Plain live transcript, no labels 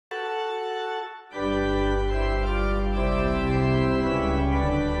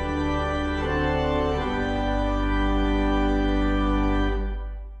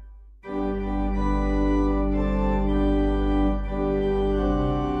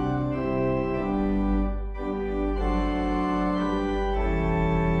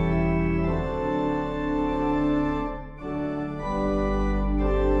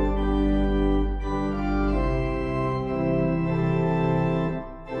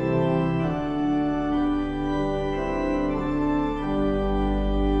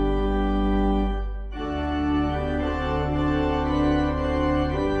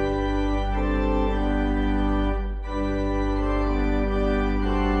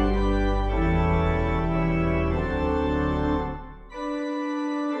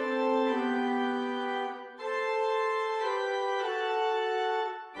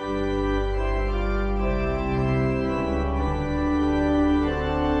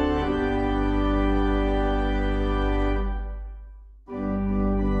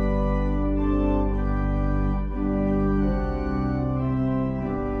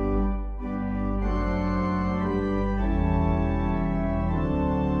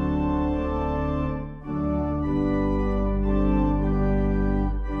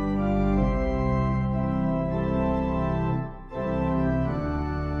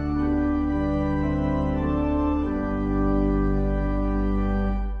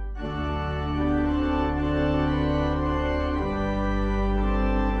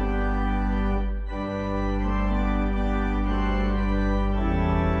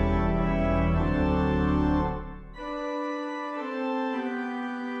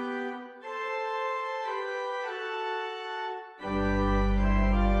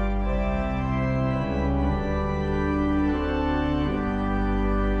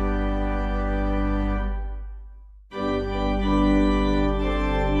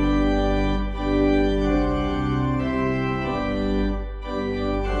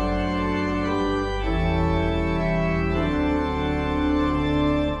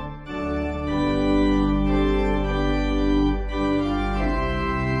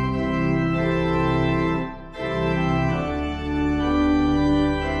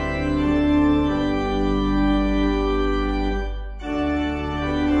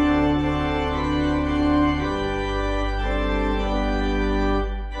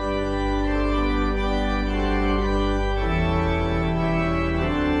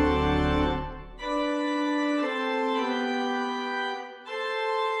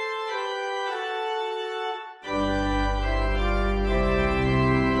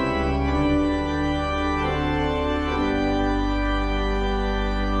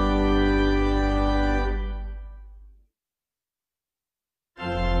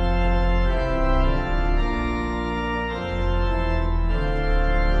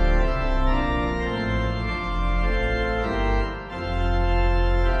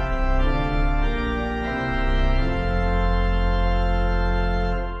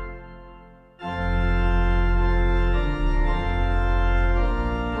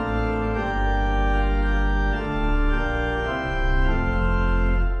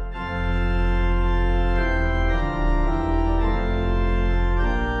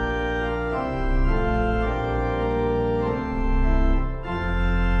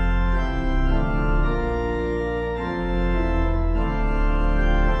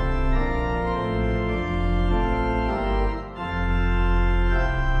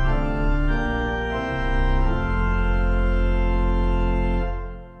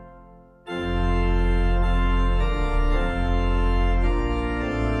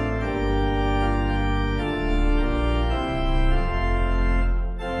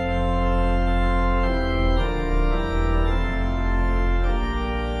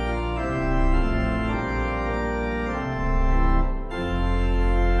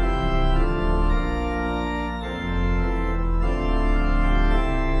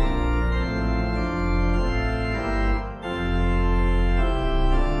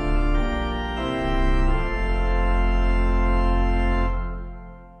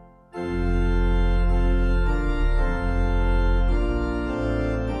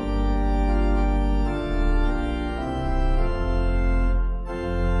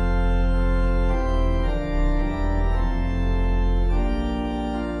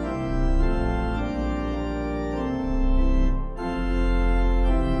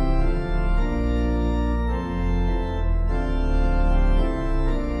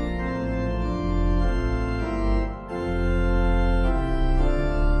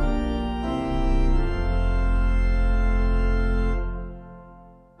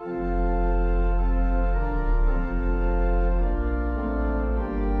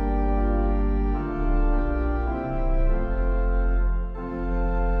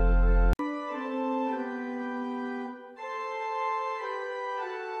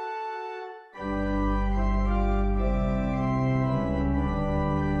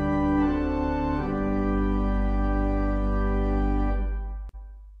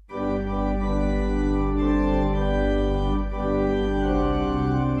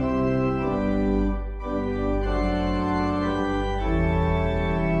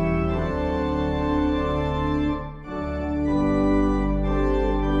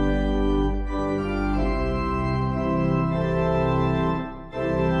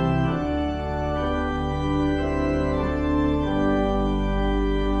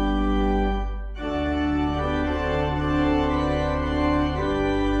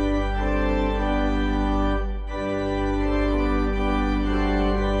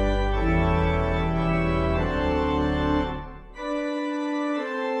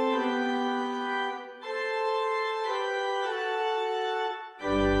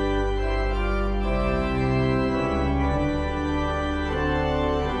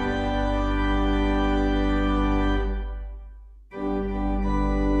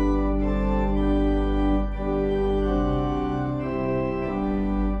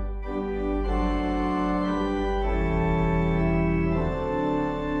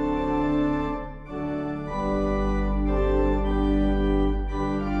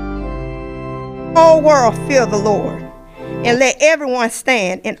whole world fear the Lord, and let everyone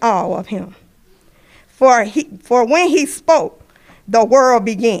stand in awe of him. For when he spoke, the world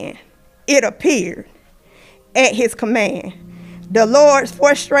began. It appeared at his command. The Lord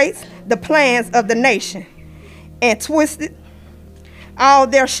frustrates the plans of the nation and twisted all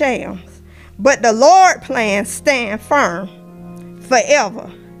their shams. But the Lord's plans stand firm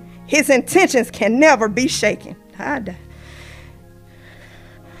forever. His intentions can never be shaken.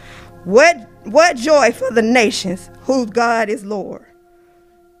 What joy for the nations whose God is Lord,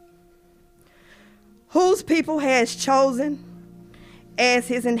 whose people has chosen as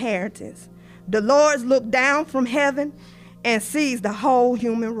his inheritance. The Lord looks down from heaven and sees the whole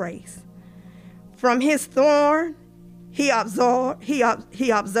human race. From his throne he observes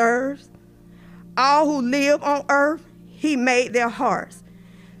all who live on earth. He made their hearts,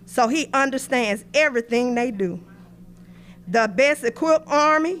 so he understands everything they do. The best equipped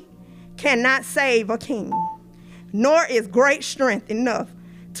army cannot save a king, nor is great strength enough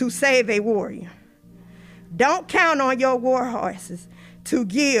to save a warrior. Don't count on your war horses to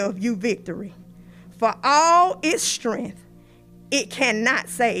give you victory. For all its strength, it cannot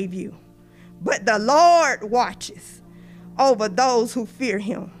save you. But the Lord watches over those who fear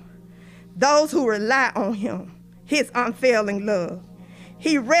him, those who rely on him, his unfailing love.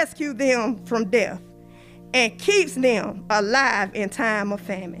 He rescues them from death and keeps them alive in time of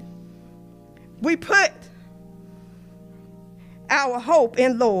famine. We put our hope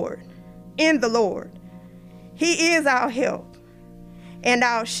in the Lord. He is our help and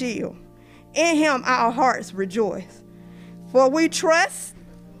our shield. In him our hearts rejoice, for we trust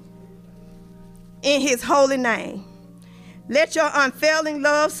in his holy name. Let your unfailing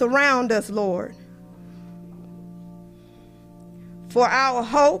love surround us, Lord, for our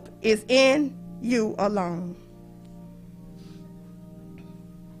hope is in you alone.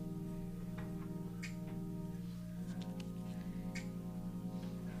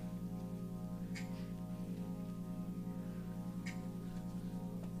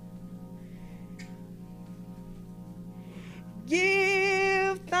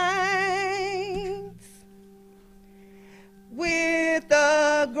 Give thanks with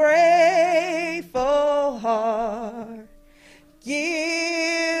a grateful heart.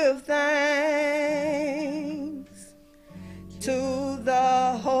 Give thanks to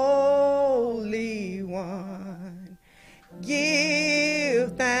the Holy One.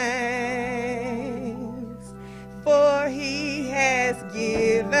 Give thanks, for he has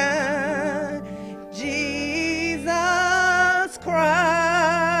given Jesus Christ,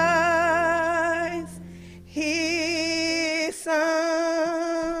 his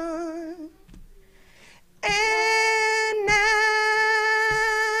Son. And now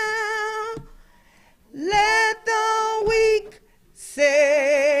let the weak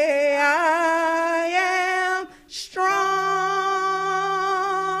say, I am strong.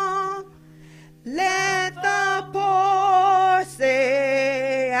 Let the poor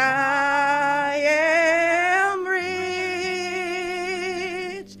say, I am rich,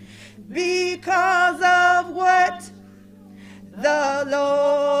 because of what the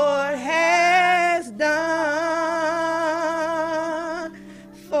Lord has done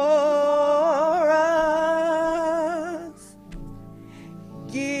for us.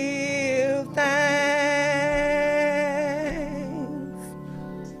 Give thanks.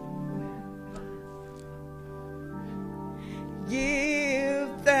 Give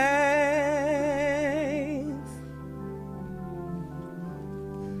thanks.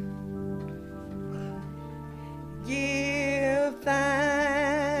 Give thanks.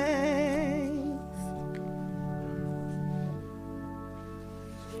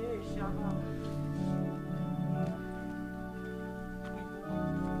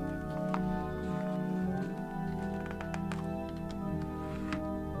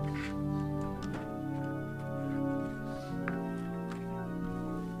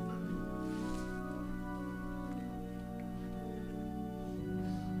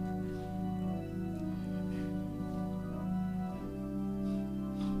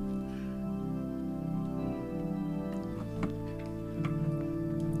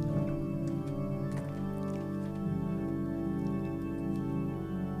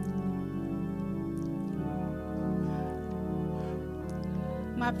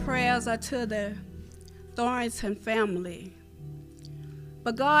 My prayers are to the Thornton family.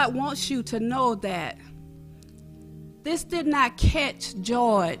 But God wants you to know that this did not catch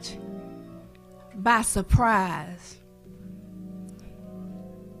George by surprise.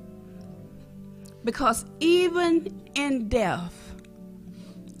 Because even in death,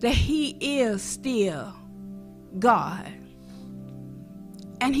 that he is still God.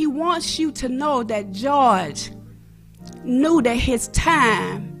 And he wants you to know that George knew that his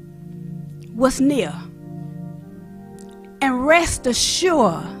time was near. And rest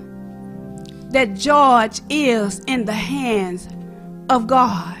assured that George is in the hands of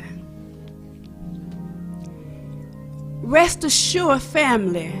God. Rest assured,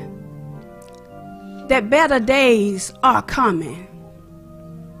 family, that better days are coming.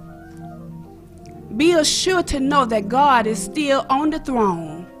 Be assured to know that God is still on the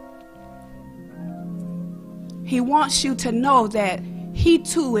throne. He wants you to know that He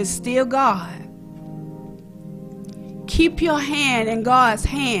too is still God. Keep your hand in God's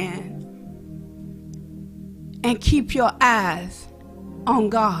hand and keep your eyes on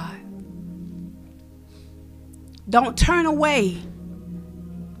God. Don't turn away.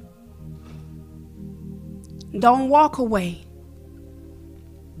 Don't walk away.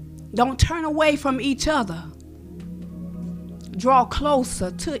 Don't turn away from each other. Draw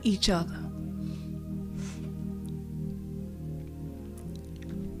closer to each other.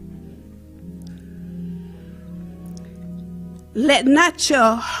 Let not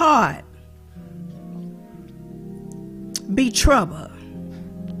your heart be troubled.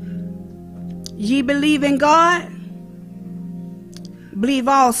 Ye believe in God, believe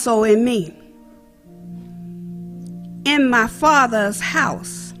also in me. In my Father's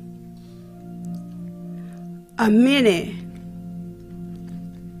house are many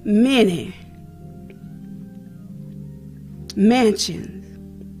mansions.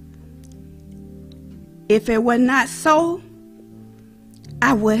 If it were not so,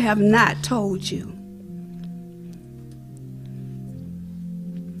 I would have not told you.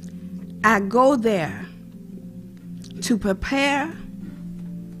 I go there to prepare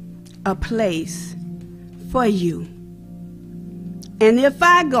a place for you. And if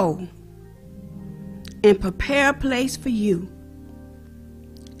I go and prepare a place for you,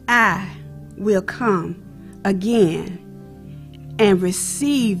 I will come again and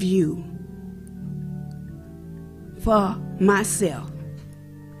receive you for myself.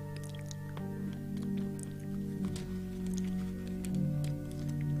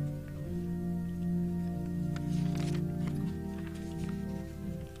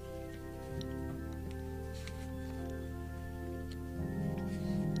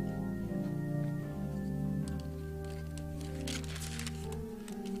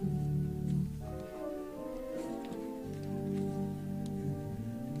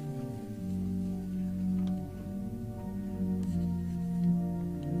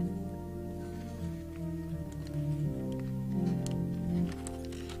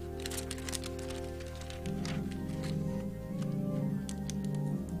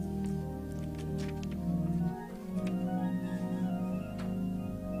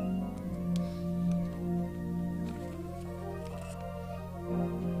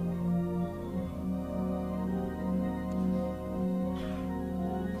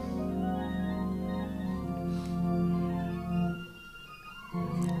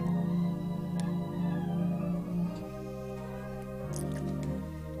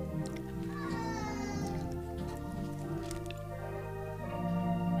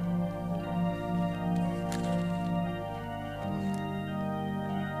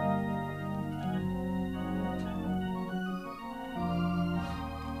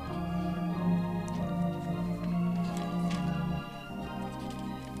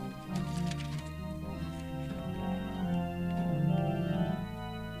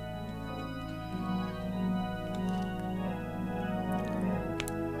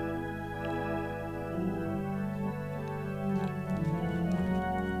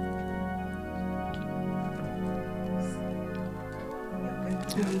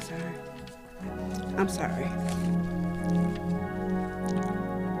 I'm sorry.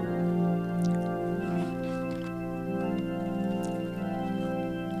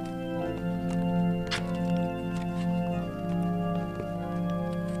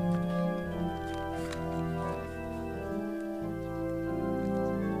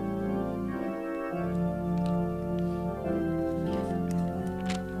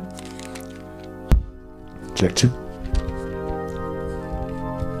 Check two.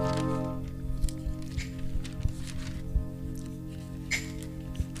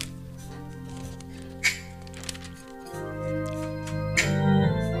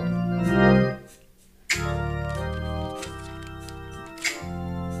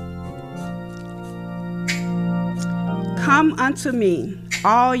 Come unto me,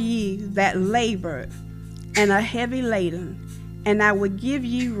 all ye that labor and are heavy laden, and I will give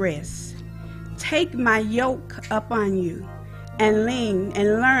you rest. Take my yoke upon you, and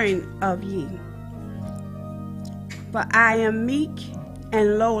learn of ye. For I am meek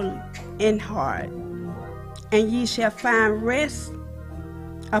and lowly in heart, and ye shall find rest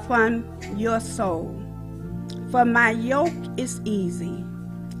upon your soul. For my yoke is easy,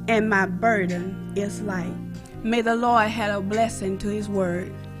 and my burden is light. May the Lord add a blessing to his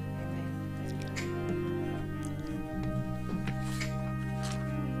word.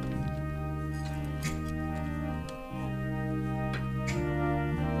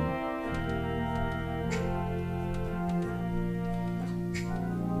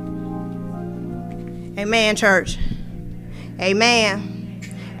 Amen, church. Amen.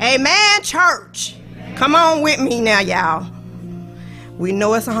 Amen, church. Come on with me now, y'all. We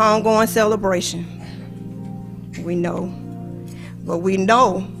know it's a homegoing celebration. We know. But we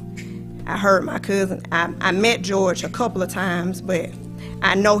know, I heard my cousin, I met George a couple of times, but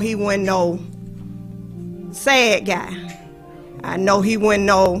I know he wasn't no sad guy. I know he wasn't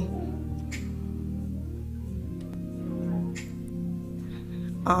no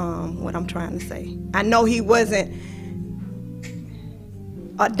what I'm trying to say. I know he wasn't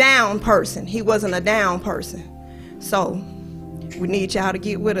a down person. He wasn't a down person. So we need y'all to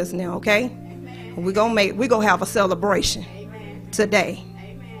get with us now, okay? Amen. We're gonna have a celebration. Amen. Today.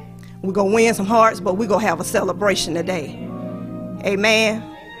 Amen. We're gonna win some hearts, but we're gonna have a celebration today. Amen.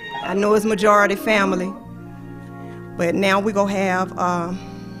 I know it's majority family, but now we're gonna have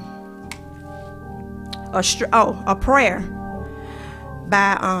a prayer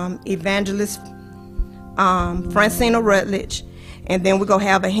by evangelist Francina Rutledge, and then we're going to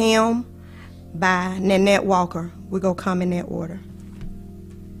have a hymn by Nanette Walker. We're going to come in that order.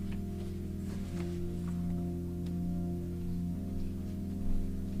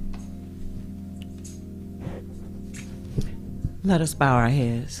 Let us bow our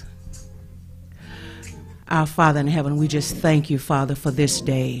heads. Our Father in heaven, we just thank you, Father, for this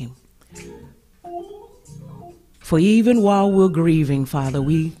day. For even while we're grieving, Father,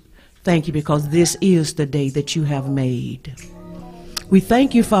 we thank you because this is the day that you have made. We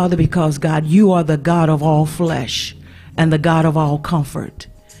thank you, Father, because, God, you are the God of all flesh and the God of all comfort.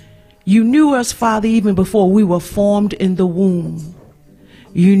 You knew us, Father, even before we were formed in the womb.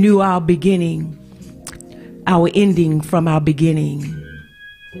 You knew our beginning, our ending from our beginning.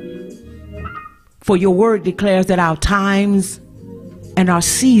 For your word declares that our times and our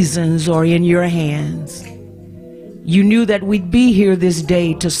seasons are in your hands. You knew that we'd be here this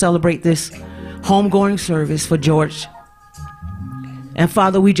day to celebrate this homegoing service for George. And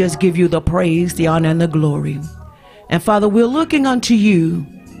Father, we just give you the praise, the honor, and the glory. And Father, we're looking unto you.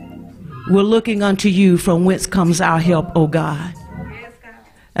 We're looking unto you from whence comes our help, oh God.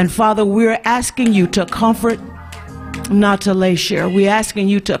 And Father, we're asking you to comfort, not to lay share. We're asking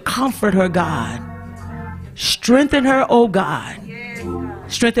you to comfort her, God. Strengthen her, oh God.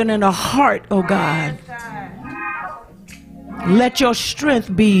 Strengthen in her heart, oh God. Let your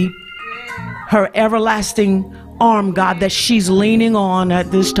strength be her everlasting arm, God, that she's leaning on at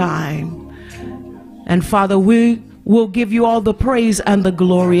this time. And Father, we will give you all the praise and the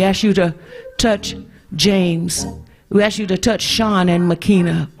glory. We ask you to touch James. We ask you to touch Sean and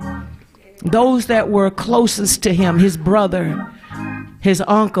Makina. Those that were closest to him, his brother, his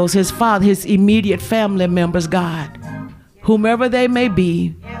uncles, his father, his immediate family members, God. Whomever they may be,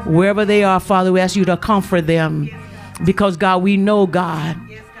 wherever they are, Father, we ask you to comfort them. Because, God, we know, God,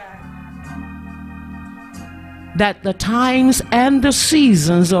 that the times and the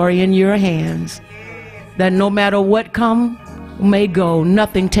seasons are in your hands. That no matter what come may go,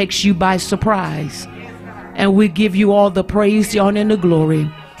 nothing takes you by surprise. And we give you all the praise, the honor, and the glory.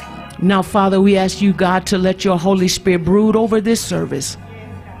 Now, Father, we ask you, God, to let your Holy Spirit brood over this service.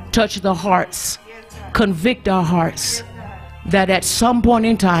 Touch the hearts. Convict our hearts. That at some point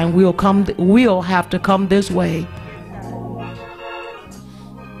in time we'll have to come this way.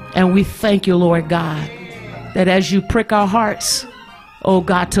 And we thank you, Lord God, that as you prick our hearts, oh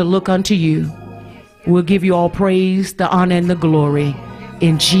God, to look unto you, we'll give you all praise, the honor, and the glory.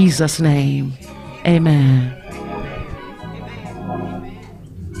 In Jesus' name, amen.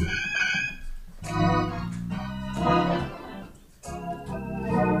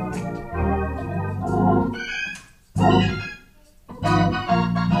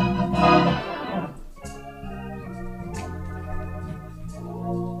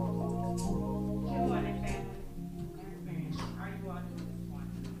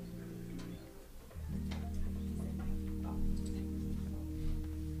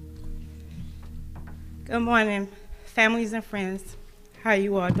 Good morning, families and friends. How are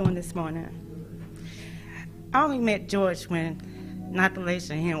you all doing this morning? I only met George when Nathalie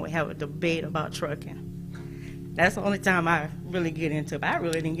and him would have a debate about trucking. That's the only time I really get into it. I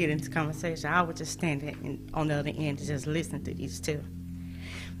really didn't get into conversation. I would just stand on the other end and just listen to these two.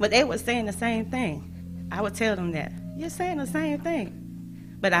 But they were saying the same thing. I would tell them that, you're saying the same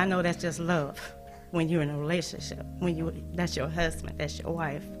thing. But I know that's just love when you're in a relationship, that's your husband, that's your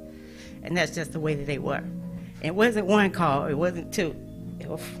wife. And that's just the way that they were. It wasn't one call, it wasn't two, it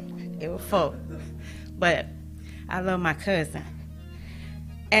was 4. But I love my cousin.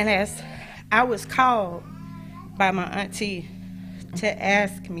 And as I was called by my auntie to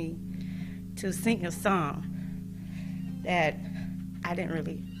ask me to sing a song that I didn't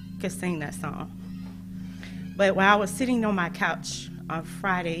really could sing that song. But while I was sitting on my couch on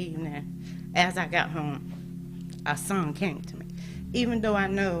Friday evening, as I got home, a song came to me. Even though I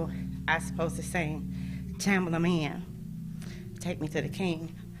know I'm supposed to sing Tamala Man, Take Me to the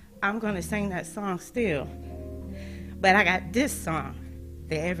King, I'm going to sing that song still. But I got this song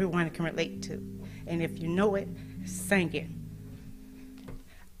that everyone can relate to. And if you know it, sing it.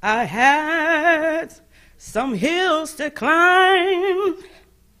 I had some hills to climb.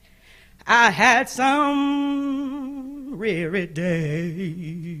 I had some weary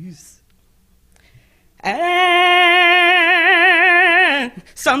days. And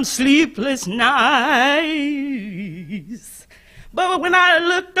some sleepless nights. But when I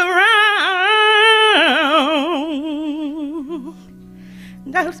looked around,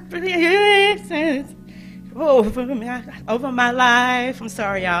 those blessings over my life. I'm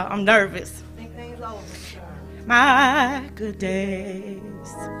sorry, y'all. I'm nervous. My good days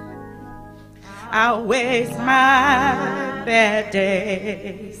outweighs my bad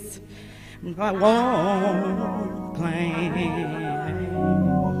days. I won't complain.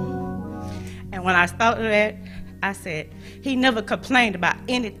 And when I started that, I said, he never complained about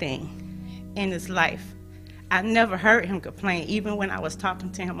anything in his life. I never heard him complain, even when I was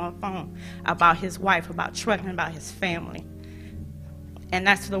talking to him on the phone about his wife, about trucking, about his family. And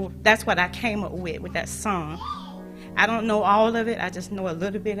that's what I came up with that song. I don't know all of it, I just know a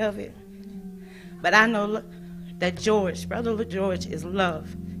little bit of it. But I know that Brother George is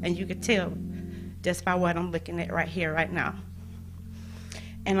love, and you can tell just by what I'm looking at right here, right now.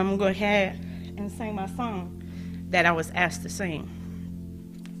 And I'm going to go ahead and sing my song that I was asked to sing.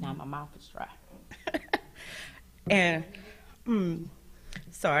 Now my mouth is dry. And,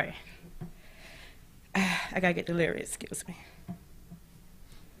 sorry. I gotta get the lyrics, excuse me.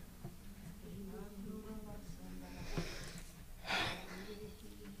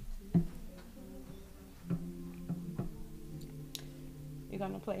 You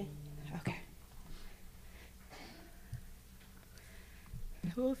gonna play? Okay.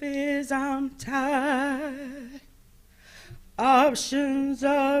 Truth I'm tired, options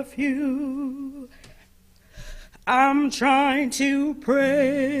of you. I'm trying to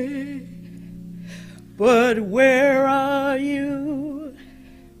pray, but where are you?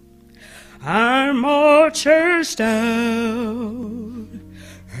 I'm all churched out,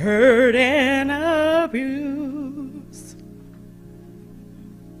 hurt and abused.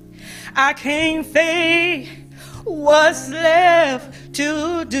 I can't face what's left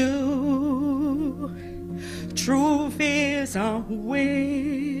to do. Truth is I'm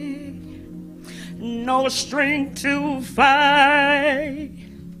weak, no strength to fight,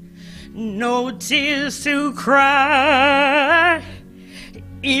 no tears to cry,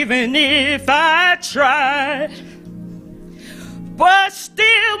 even if I tried. But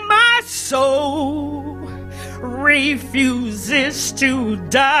still my soul refuses to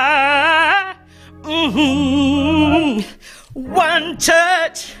die. One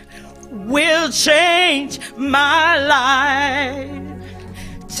touch will change my life.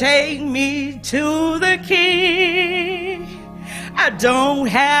 Take me to the King. I don't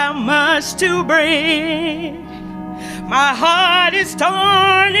have much to bring. My heart is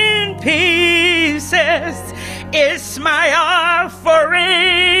torn in pieces. It's my offering.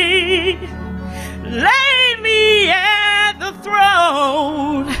 Lay me at the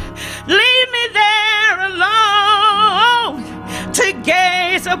throne. Leave me there alone to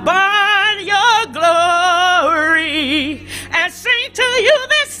gaze upon your glory and sing to you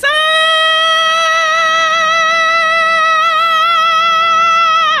this song.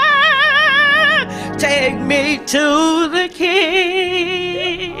 Take me to the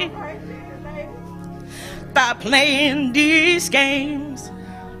King. Stop playing these games.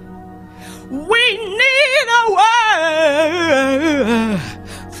 We need a word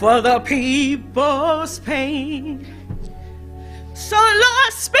for the people's pain. So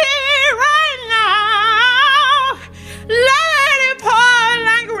Lord, speak right now. Let it pour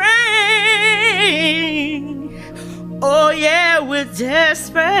like rain. Oh yeah, we're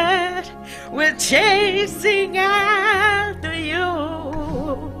desperate. We're chasing after you.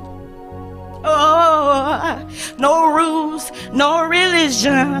 Oh, no rules, no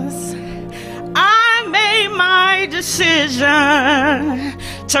religions. I made my decision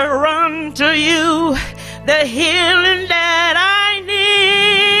to run to you, the healing that I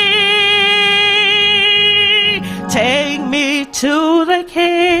need. Take me to the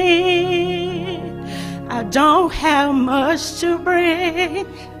King. I don't have much to bring.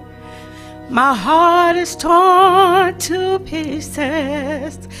 My heart is torn to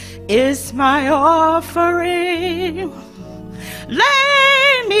pieces. It's my offering.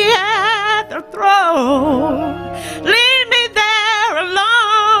 Lay me at the throne. Leave me there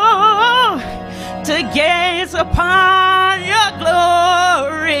alone to gaze upon your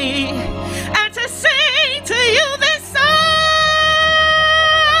glory and to sing to you this song.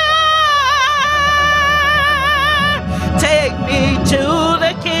 Take me to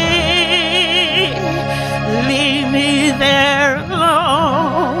the King. Leave me there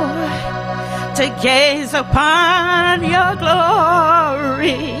alone to gaze upon your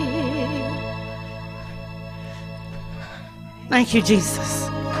glory. Thank you, Jesus.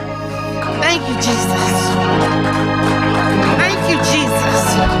 Thank you, Jesus. Thank you, Jesus.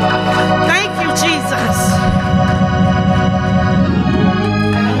 Thank you, Jesus.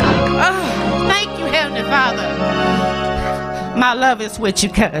 Oh, thank you, Heavenly Father. My love is with you,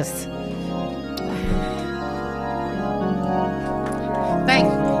 cuz. Thank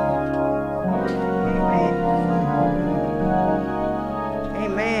you.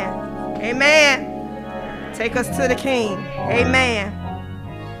 Amen. Amen. Take us to the King. Amen.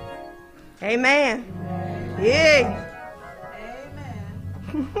 Amen. Yeah.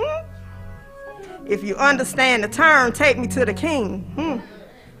 Amen. If you understand the term, take me to the King.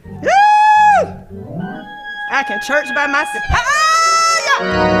 I can church by myself.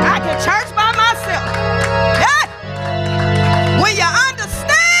 I can church by myself. Yeah. When you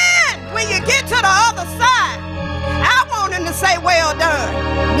understand, when you get to the other side, I want him to say, well done.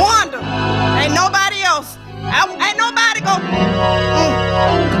 Wonder. Ain't nobody else. Ain't nobody go.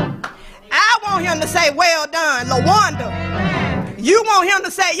 I want him to say, well done, LaWanda. You want him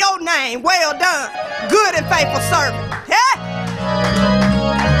to say your name, well done, good and faithful servant. Yeah.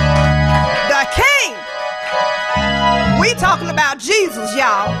 The King. We talking about Jesus,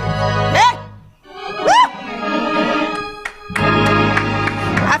 y'all. Yeah. Woo.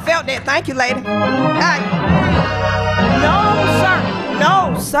 I felt that. Thank you, lady. Hey. No, sir.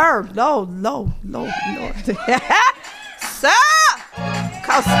 No, sir. No. Sir.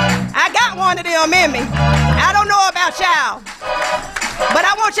 Because I got one of them in me. I don't know about y'all. But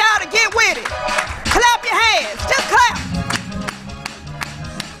I want y'all to get with it. Clap your hands. Just clap.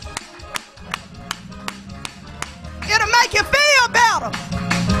 It'll make you feel better.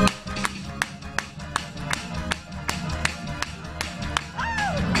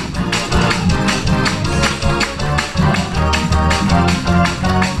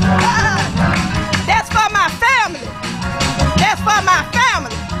 That's for my family. That's for my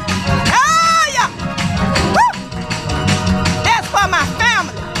family. Oh, yeah. Woo. That's for my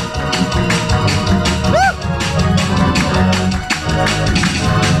family. Woo.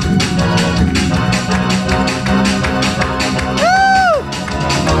 Woo.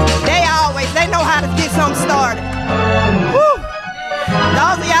 They know how to get something started. Woo.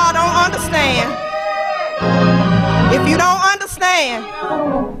 Those of y'all don't understand. If you don't understand,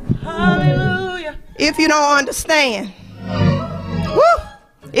 hallelujah. If you don't understand, woo,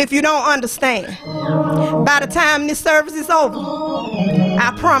 if you don't understand, by the time this service is over,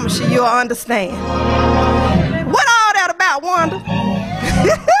 I promise you, you'll understand. What all that about, Wanda?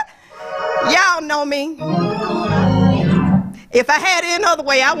 Y'all know me. If I had it any other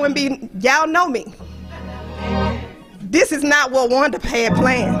way, I wouldn't be, y'all know me. This is not what Wanda had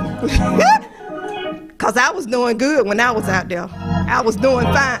planned. Because I was doing good when I was out there. I was doing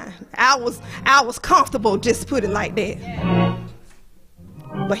fine. I was comfortable, just put it like that.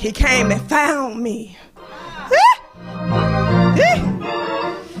 But he came and found me.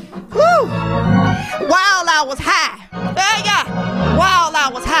 While I was high. While I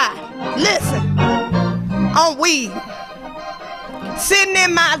was high. Listen. On weed. Sitting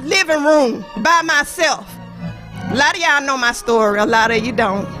in my living room by myself. A lot of y'all know my story. A lot of you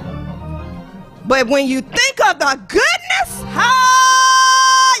don't. But when you think of the goodness,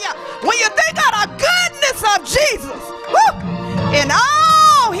 when you think of the goodness of Jesus, woo, and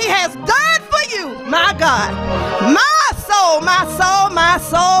all he has done for you, my God, my soul, my soul, my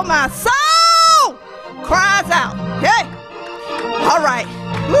soul, my soul cries out. Hey, all right.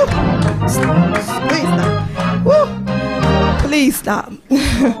 Woo. Please stop. Woo. Please stop.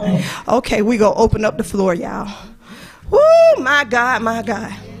 Okay, we gonna open up the floor, y'all. Woo, my God, my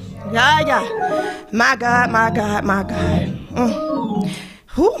God. Yeah, yeah. My God, my God, my God.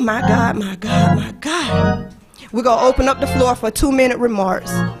 Oh, my God, my God, my God. We're going to open up the floor for 2-minute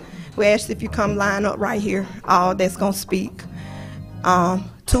remarks. We ask if you come line up right here, all that's going to speak.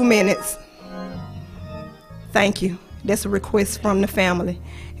 2 minutes. Thank you. That's a request from the family.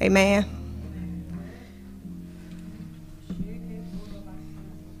 Amen.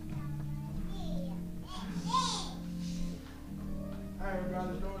 Hi,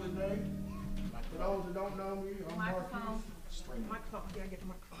 everybody doing today? For those that don't know me, I'm Marquis.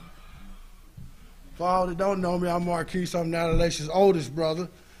 For all that don't know me, I'm Marquis. I'm Natalacia's oldest brother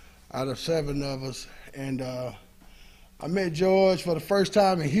out of 7 of us. And I met George for the first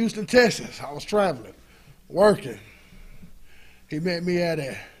time in Houston, Texas. I was traveling, working. He met me at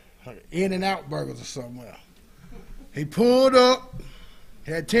a In-N-Out Burgers or somewhere. He pulled up,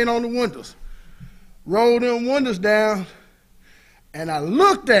 had 10 on the windows, rolled them windows down, and I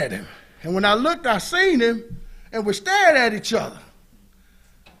looked at him. And when I looked, I seen him, and we stared at each other.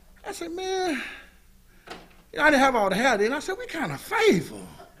 I said, man, I didn't have all the hair then. I said, we kind of faithful.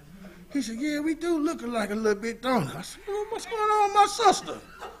 He said, yeah, we do look alike a little bit, don't we? I said, well, what's going on with my sister?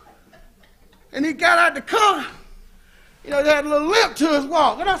 And he got out the car. You know, he had a little limp to his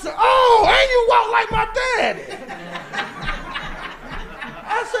walk. And I said, oh, and you walk like my daddy.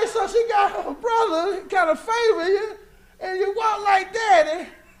 I said, so she got her brother kind of favor you, and you walk like daddy.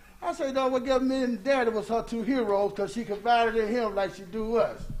 I said, no, what got me and daddy was her 2 heroes because she confided in him like she do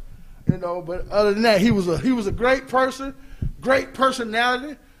us. You know, but other than that, he was a great person, great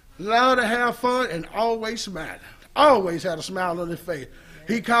personality, loved to have fun, and always smiling. Always had a smile on his face.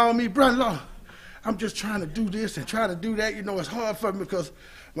 He called me, brother, I'm just trying to do this and trying to do that. You know, it's hard for me because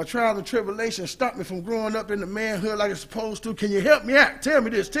my trials and tribulations stopped me from growing up in the manhood like it's supposed to. Can you help me out? Tell me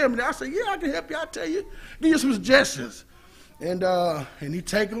this, tell me that. I said, yeah, I can help you. I'll tell you. Give you some suggestions. And he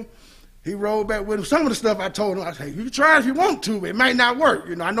take them. He rolled back with him. Some of the stuff I told him, I said, you can try it if you want to, but it might not work.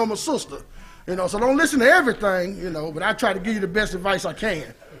 You know, I know my sister. You know, so don't listen to everything, you know, but I try to give you the best advice I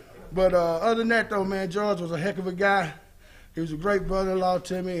can. But other than that, though, man, George was a heck of a guy. He was a great brother-in-law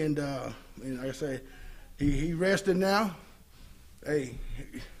to me, and like I say, he rested now. Hey,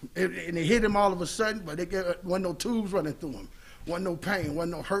 and it hit him all of a sudden, but wasn't no tubes running through him. Wasn't no pain,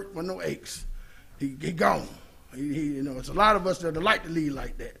 wasn't no hurt, wasn't no aches. He gone. You know, it's a lot of us that like to lead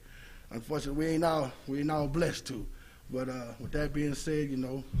like that. Unfortunately, we ain't all blessed to. But with that being said, you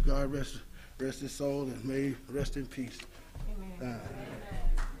know, God rest his soul and may he rest in peace. Amen.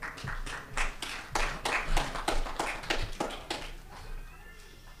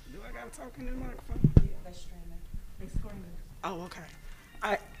 Do I gotta talk in the microphone? Yeah, they streaming. They screaming. Oh,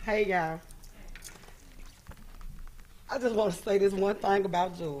 okay. Hey, y'all. I just want to say this one thing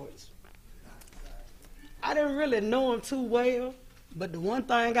about George. I didn't really know him too well, but the one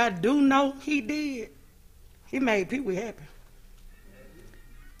thing I do know he did, he made Pee-wee happy.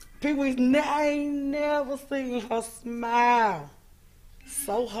 Pee-wee, I ain't never seen her smile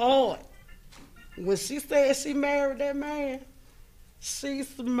so hard. When she said she married that man, she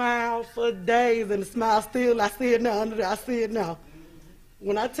smiled for days, and the smile still, I see it now, I see it now.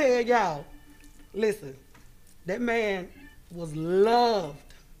 When I tell y'all, listen, that man was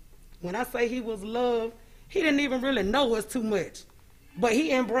loved. When I say he was loved, he didn't even really know us too much. But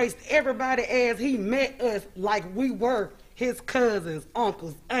he embraced everybody as he met us like we were his cousins,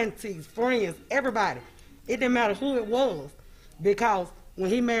 uncles, aunties, friends, everybody. It didn't matter who it was, because when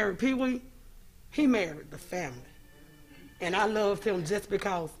he married Pee-wee, he married the family. And I loved him just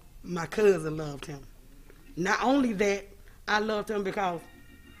because my cousin loved him. Not only that, I loved him because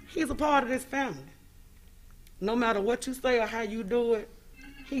he's a part of this family. No matter what you say or how you do it,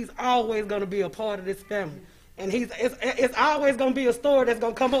 he's always going to be a part of this family. And it's always going to be a story that's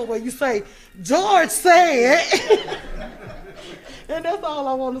going to come up where you say, George said. And that's all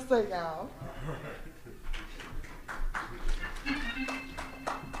I want to say, y'all.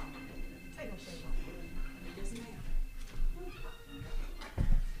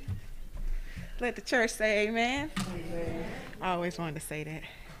 Let the church say amen. Amen. I always wanted to say that.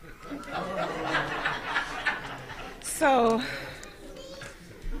 So,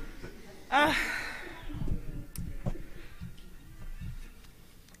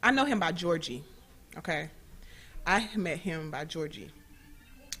 I know him by Georgie, okay? I met him by Georgie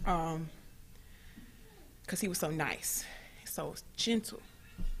because he was so nice, so gentle.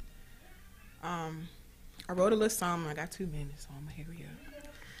 I wrote a little song. I got 2 minutes, so I'm going to hurry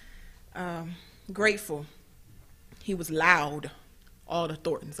up. Grateful. He was loud. All the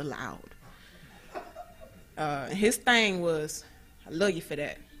Thorntons are loud. His thing was, I love you for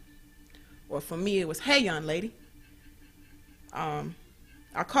that. Or for me, it was, hey, young lady.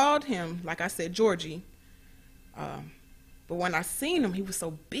 I called him, like I said, Georgie. But when I seen him, he was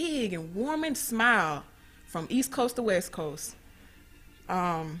so big and warm and smile from East Coast to West Coast.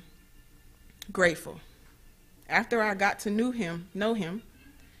 Grateful. After I got to know him,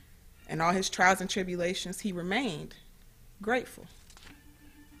 and all his trials and tribulations, he remained grateful.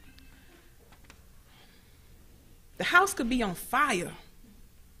 The house could be on fire.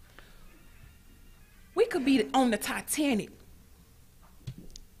 We could be on the Titanic.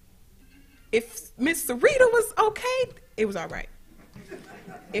 If Miss Sarita was okay, it was all right.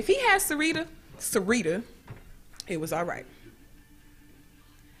 If he had Sarita, it was all right.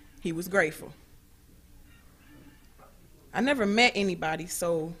 He was grateful. I never met anybody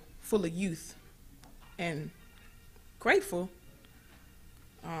so full of youth and grateful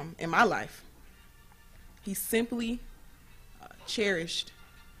in my life. He simply cherished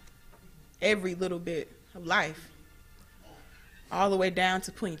every little bit of life, all the way down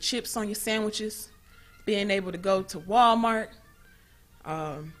to putting chips on your sandwiches, being able to go to Walmart,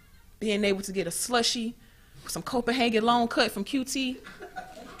 being able to get a slushie, some Copenhagen long cut from QT.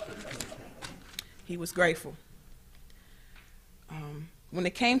 He was grateful. When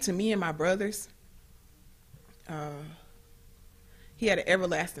it came to me and my brothers, he had an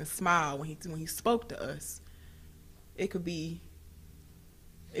everlasting smile when he spoke to us. It could be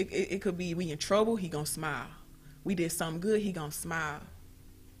we in trouble, he gonna smile. We did something good, he gonna smile.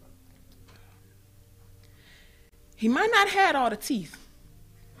 He might not had all the teeth,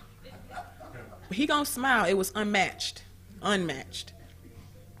 but he gonna smile. It was unmatched. I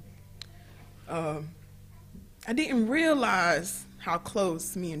didn't realize how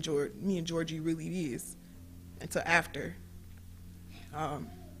close me and Georgie really is until after.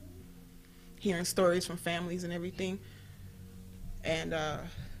 Hearing stories from families and everything, and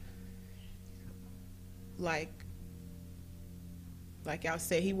like y'all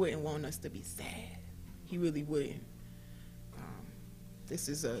said, he wouldn't want us to be sad. He really wouldn't. This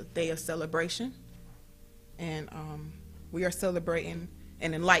is a day of celebration, and we are celebrating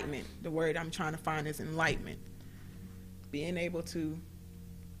an enlightenment. The word I'm trying to find is enlightenment. Being able to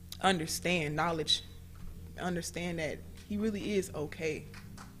understand that he really is okay.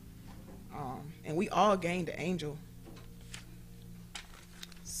 And we all gained an angel.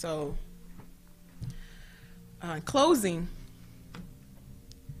 So, in closing,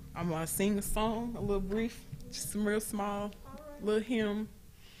 I'm going to sing a song, a little brief, just some real small, little hymn.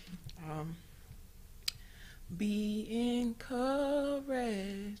 Be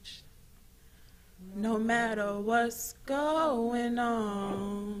encouraged, no matter what's going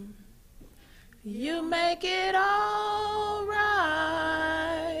on. You make it all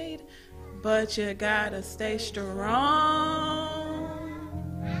right, but you gotta stay strong.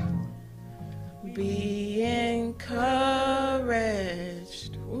 Be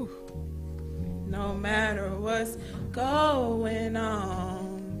encouraged, no matter what's going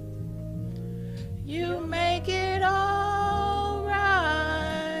on. You make it all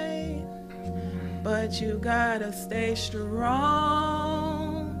right, but you gotta stay strong.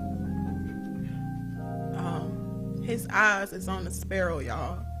 His eyes is on the sparrow,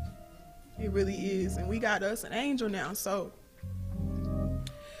 y'all. It really is. And we got us an angel now, so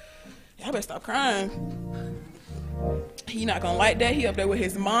y'all better stop crying. He not gonna like that. He up there with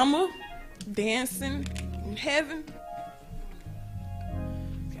his mama, dancing in heaven.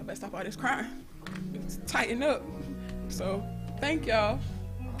 Y'all better stop all this crying. Let's tighten up. So thank y'all.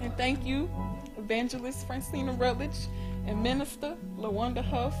 And thank you, Evangelist Francina Rutledge and Minister LaWanda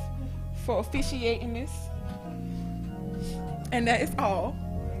Huff, for officiating this. And that is all.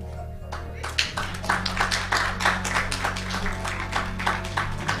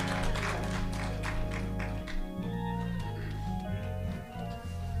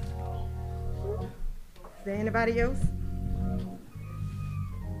 Is there anybody else?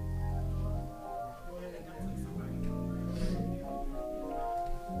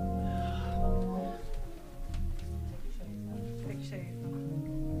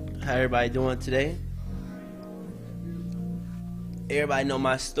 How everybody doing today? Everybody know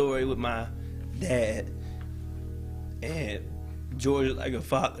my story with my dad, and George is like a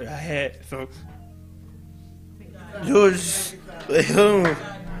father I had from George.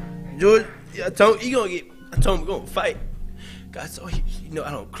 George, I told him we're gonna fight. God, so you know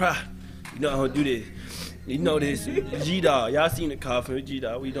I don't cry. You know I don't do this. You know this, G-Dog. Y'all seen the coffin with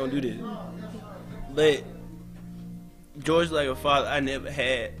G-Dog. We don't do this. But George is like a father I never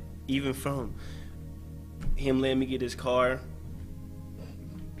had, even from him letting me get his car,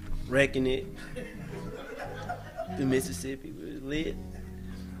 wrecking it. The Mississippi was lit.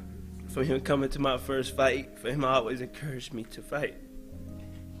 For him coming to my first fight, for him always encouraged me to fight.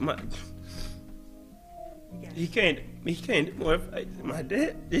 He can't do more fights than my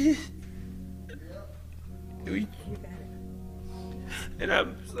dad did. And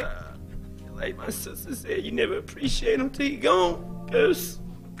I'm like my sister said, you never appreciate him till he gone, because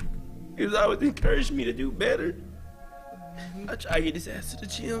he was always encouraging me to do better. I try to get his ass to the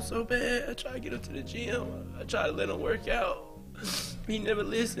gym so bad. I try to get him to the gym. I try to let him work out. He never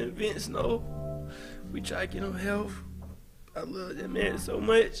listened. Vince, no. We try to get him health. I love that man so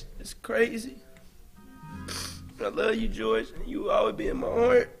much. It's crazy. I love you, George. You will always be in my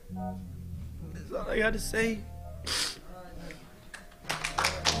heart. That's all I got to say.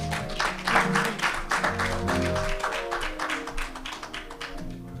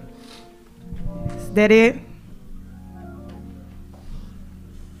 Is that it?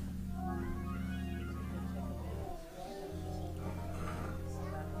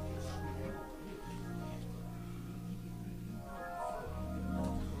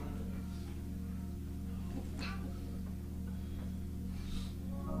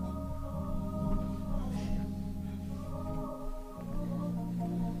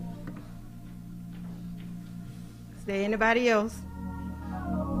 Is there anybody else?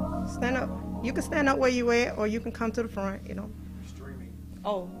 Stand up. You can stand up where you at, or you can come to the front, you know. Streaming.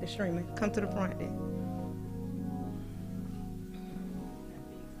 Oh, the streaming. Come to the front then.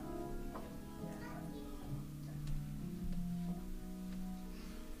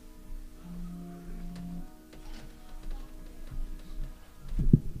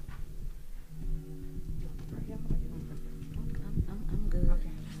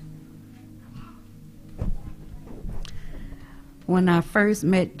 When I first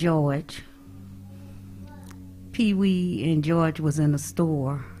met George, Pee Wee and George was in the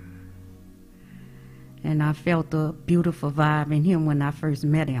store, and I felt a beautiful vibe in him when I first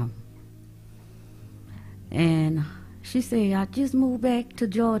met him. And she said, I just moved back to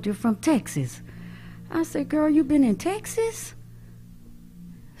Georgia from Texas. I said, girl, you been in Texas?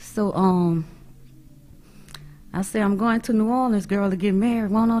 So I said, I'm going to New Orleans, girl, to get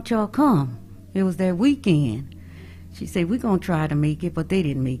married. Why don't y'all come? It was that weekend. She said, we're going to try to make it, but they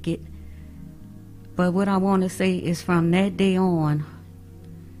didn't make it. But what I want to say is from that day on,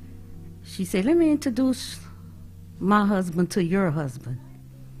 she said, let me introduce my husband to your husband.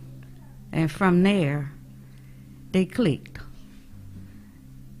 And from there, they clicked.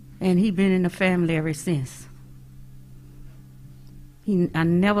 And he been in the family ever since. I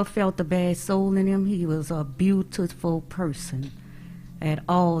never felt a bad soul in him. He was a beautiful person at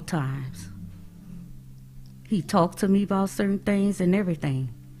all times. He talked to me about certain things and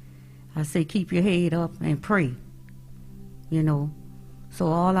everything. I say, keep your head up and pray, you know. So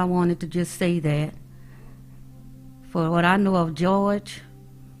all I wanted to just say that, for what I know of George,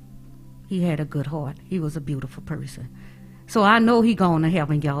 he had a good heart. He was a beautiful person. So I know he going to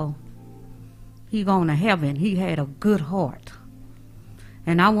heaven, y'all. He going to heaven. He had a good heart.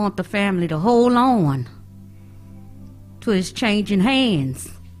 And I want the family to hold on to his changing hands,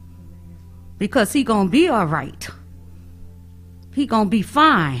 because he gonna be all right. He gonna be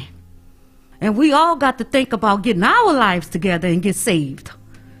fine. And we all got to think about getting our lives together and get saved.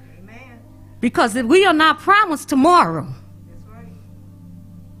 Amen. Because we are not promised tomorrow. That's right.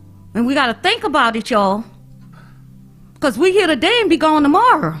 And we got to think about it, y'all. Because we here today and be gone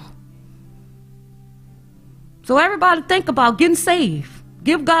tomorrow. So everybody think about getting saved.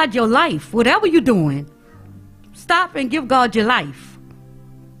 Give God your life, whatever you're doing. Stop and give God your life.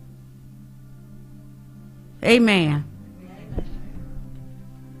 Amen.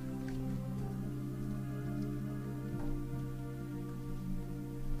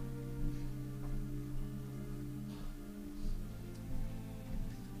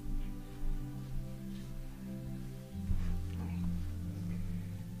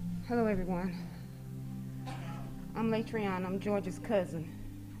 Hello, everyone. I'm Latriana. I'm George's cousin.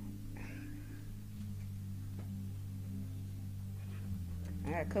 I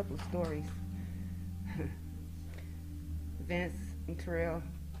had a couple of stories. Vince and Terrell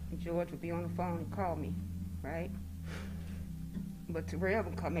and George would be on the phone and call me, right? But Terrell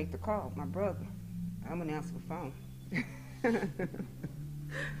would make the call, my brother. I'm gonna answer the phone.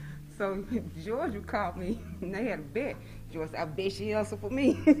 So George would call me, and they had a bet. George, I bet she answer for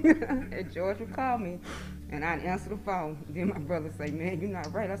me. And George would call me, and I'd answer the phone. Then my brother say, man, you're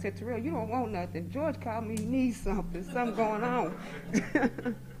not right. I said, Terrell, you don't want nothing. George called me, he needs something going on.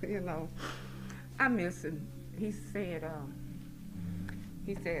 You know, I miss him. He said,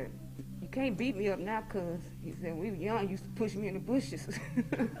 you can't beat me up now, cuz. He said, when we were young, you used to push me in the bushes.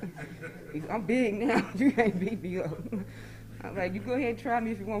 He said, I'm big now, you can't beat me up. I'm like, you go ahead and try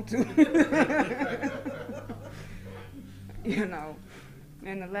me if you want to. You know,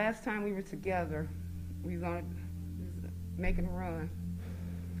 And the last time we were together, we was making a run.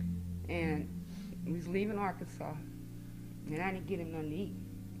 And we was leaving Arkansas. And I didn't get him nothing to eat.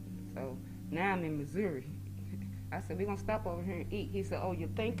 So now I'm in Missouri. I said, we're going to stop over here and eat. He said, oh, you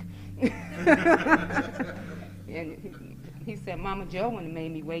think? And he said, Mama Joe wouldn't have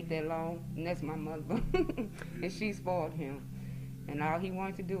made me wait that long. And that's my mother. And she spoiled him. And all he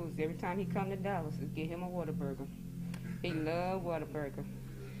wanted to do was every time he come to Dallas is get him a Whataburger. He loved Whataburger.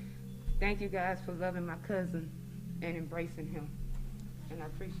 Thank you guys for loving my cousin and embracing him. And I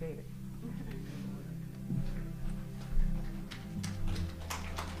appreciate it.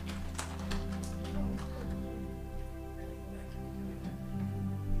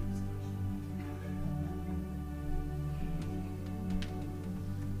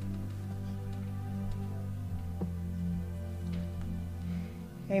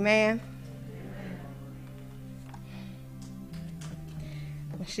 Amen.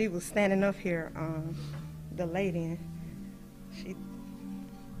 When she was standing up here, the lady,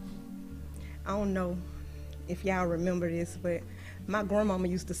 I don't know if y'all remember this, but my grandmama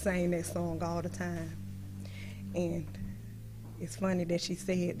used to sing that song all the time. And it's funny that she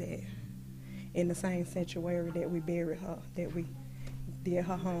said that in the same sanctuary that we buried her, that we did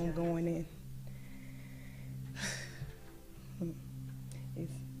her home going in.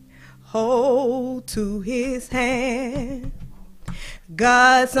 Hold to his hand,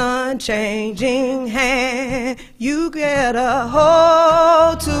 God's unchanging hand. You get a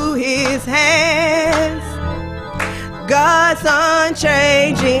hold to his hands, God's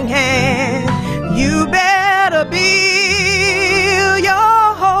unchanging hand. You better build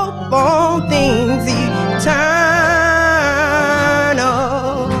your hope on things eternal.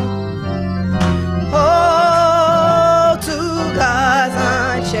 Hold to God's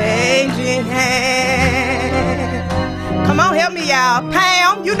unchanging hand. Come on, help me out.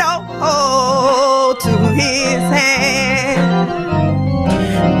 Pam, you know. Hold to his hand,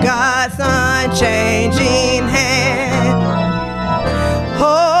 God's unchanging hand.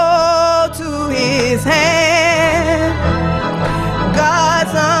 Hold to his hand,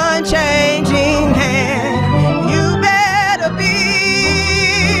 God's unchanging hand. You better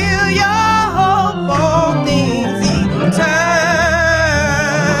build your hope on things eternal.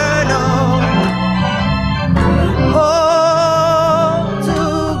 Hold to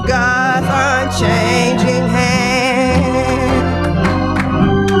God's unchanging hand.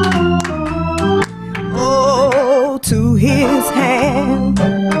 Hold to his hand,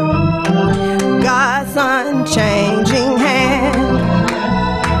 God's unchanging hand.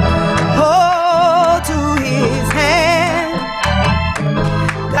 Hold to his hand,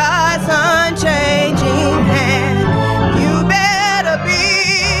 God's unchanging hand. You better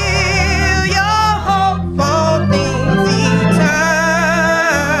build your hope on things eternal.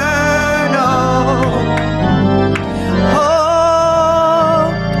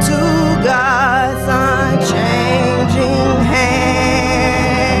 Hold to God's unchanging hand.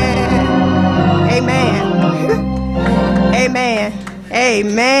 Amen. Amen.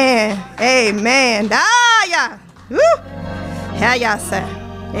 Amen. Amen. Ah, yeah. Woo. How y'all say?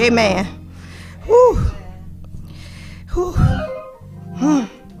 Amen. Woo. Woo.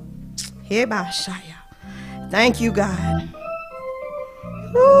 Hebashaya. Thank you, God.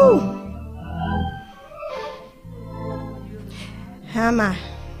 Woo. How am I?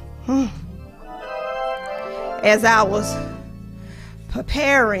 As I was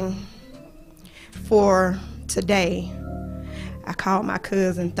preparing for today, I called my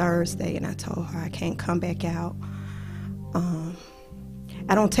cousin Thursday and I told her I can't come back out.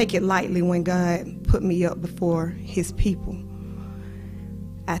 I don't take it lightly when God put me up before his people.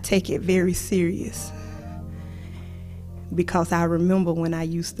 I take it very serious because I remember when I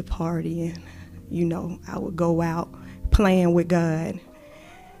used to party and, you know, I would go out playing with God,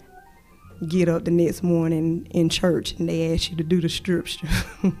 get up the next morning in church and they ask you to do the strip.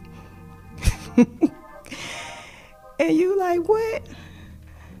 And you like, what?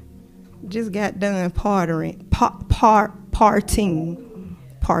 Just got done partying.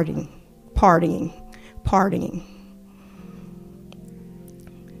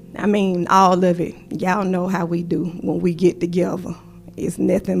 I mean, all of it. Y'all know how we do when we get together. It's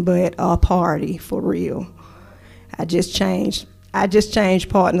nothing but a party for real. I just changed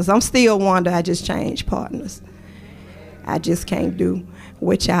partners. I'm still Wanda. I just changed partners. I just can't do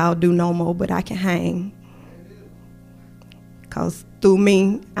what y'all do no more, but I can hang. Because through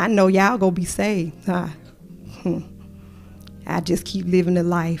me, I know y'all gonna be saved. I just keep living the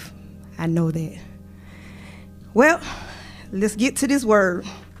life. I know that. Well, let's get to this word.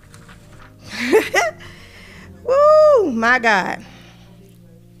 Woo, my God.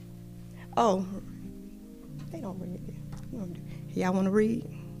 Oh, they don't read it. Y'all want to read?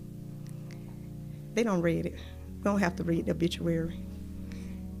 They don't read it. We don't have to read the obituary.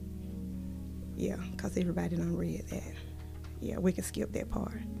 Yeah, because everybody done read that. Yeah, we can skip that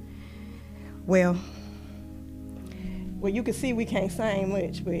part. Well, you can see we can't sing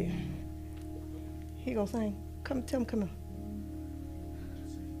much, but he gonna sing. Come, tell him, come here.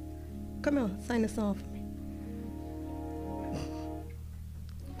 Come here, sing this song for me.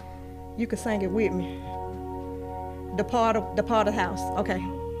 You can sing it with me. The part of the house. Okay.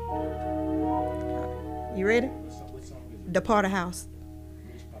 You ready? The part of house.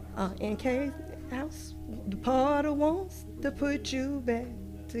 In case house, the potter wants to put you back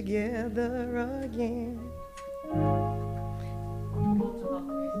together again.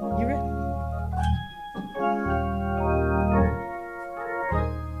 You ready?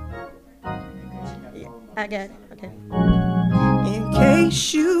 Yeah, I got it. Okay. In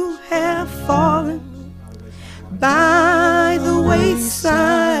case you have fallen by the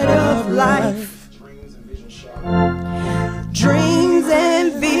wayside of life, dreams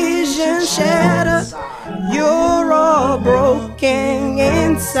and visions shattered, you're all broken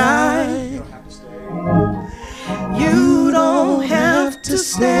inside. You don't have to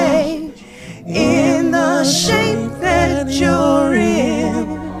stay in the shape that you're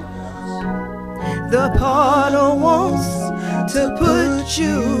in. The potter wants to put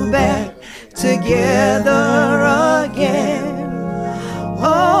you back together again.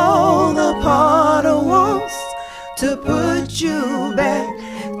 Oh, the potter wants to put you back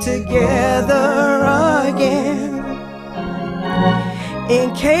together again.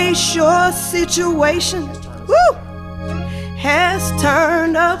 In case your situation has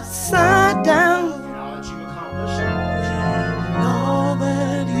turned upside down, all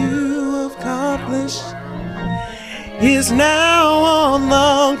that you accomplished is now on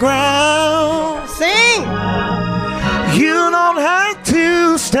the ground. Sing! You don't have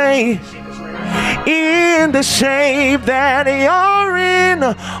to stay in the shape that you're in.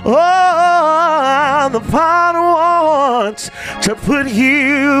 Oh, the potter wants to put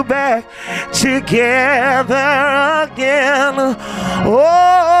you back together again.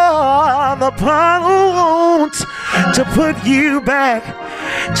 Oh, the potter wants to put you back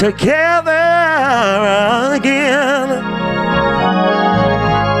together again.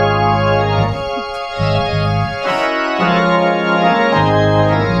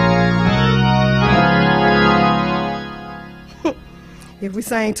 If we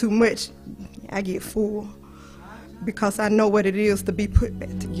sing too much, I get full because I know what it is to be put back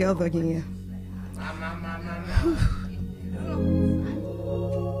together again.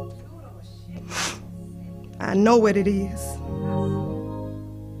 I know what it is.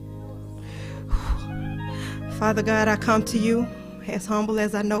 Father God, I come to you as humble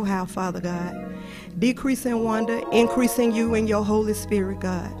as I know how, Father God. Decrease in wonder, increasing you in your Holy Spirit,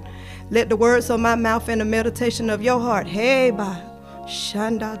 God. Let the words of my mouth and the meditation of your heart, hey, bye.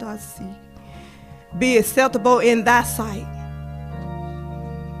 Shandadasi, be acceptable in thy sight.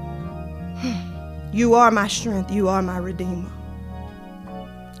 You are my strength. You are my redeemer.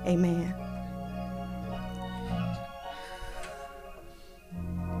 Amen.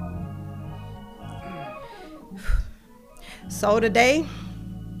 So today,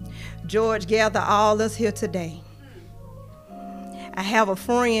 George gathered all us here today. I have a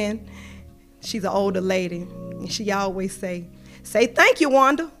friend. She's an older lady, and she always say thank you,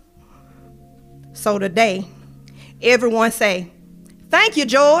 Wanda. So today, everyone say, thank you,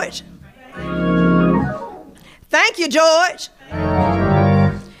 George. Thank you, George.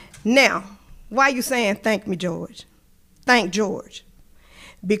 Now, why are you saying thank me, George? Thank George.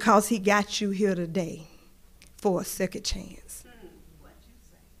 Because he got you here today for a second chance.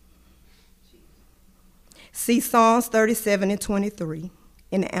 See Psalms 37 and 23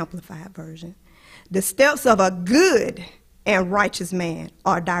 in the Amplified Version. The steps of a good and righteous man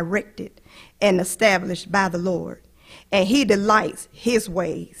are directed and established by the Lord, and he delights his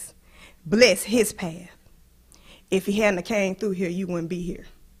ways. Bless his path. If he hadn't came through here, you wouldn't be here.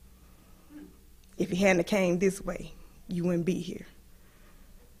 If he hadn't came this way, you wouldn't be here.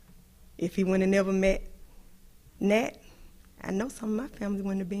 If he wouldn't have never met Nat, I know some of my family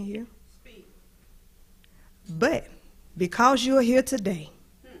wouldn't have been here. But because you're here today,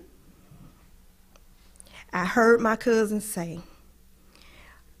 I heard my cousin say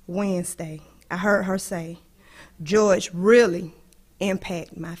Wednesday, I heard her say, George really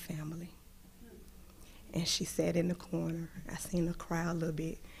impacted my family. And she sat in the corner. I seen her cry a little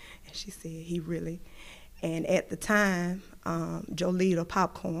bit. And she said, he really. And at the time, Jolita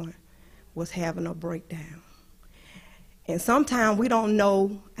Popcorn was having a breakdown. And sometimes we don't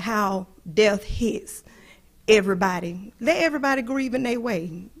know how death hits everybody. Let everybody grieve in their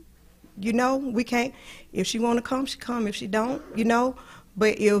way. You know, we can't, if she want to come, she come. If she don't, you know.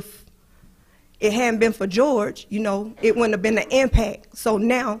 But if it hadn't been for George, you know, it wouldn't have been the impact. So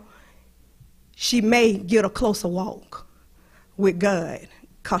now she may get a closer walk with God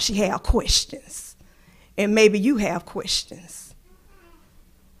because she have questions. And maybe you have questions.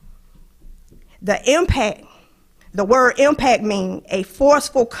 The impact, the word impact means a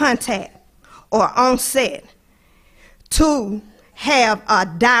forceful contact or onset to have a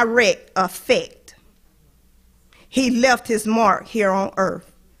direct effect. He left his mark here on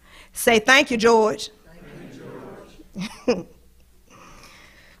earth. Say thank you, George. Thank you,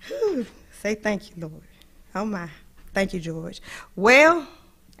 George. Say thank you, Lord. Oh my. Thank you, George. Well,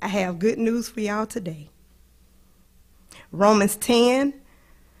 I have good news for y'all today. Romans 10,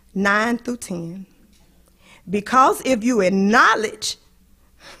 9 through 10. Because if you acknowledge,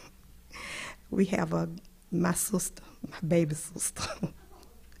 we have my sister, my baby sister.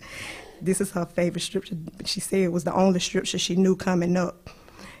 This is her favorite scripture. She said it was the only scripture she knew coming up.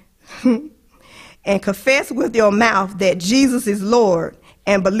 And confess with your mouth that Jesus is Lord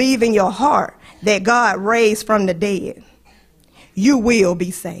and believe in your heart that God raised from the dead. You will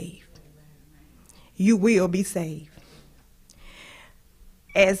be saved. You will be saved.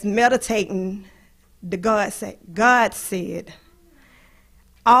 As meditating, God said,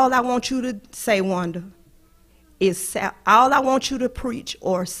 all I want you to say, Wanda, is all I want you to preach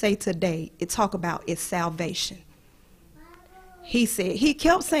or say today, talk about is salvation. He said, he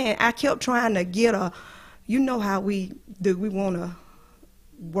kept saying, I kept trying to get you know how we do, we want to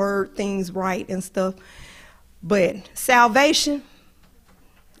word things right and stuff. But salvation,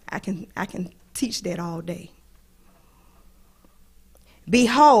 I can teach that all day.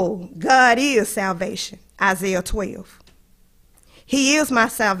 Behold, God is salvation, Isaiah 12. He is my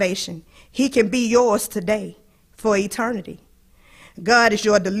salvation. He can be yours today for eternity. God is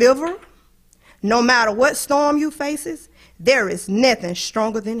your deliverer. No matter what storm you faces, there is nothing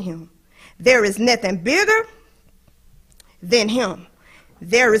stronger than him. There is nothing bigger than him.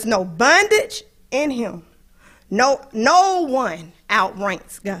 There is no bondage in him. No one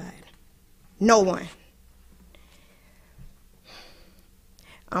outranks God. No one.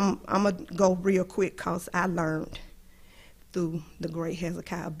 I'm going to go real quick because I learned through the great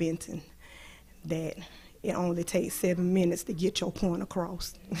Hezekiah Benton that it only takes 7 minutes to get your point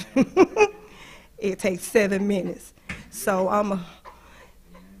across. It takes 7 minutes. So I'm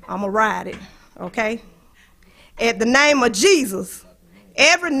a ride it, okay? At the name of Jesus,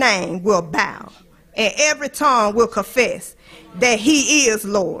 every name will bow and every tongue will confess that he is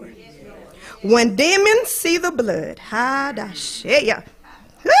Lord. When demons see the blood,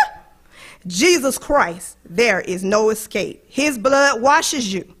 Jesus Christ, there is no escape. His blood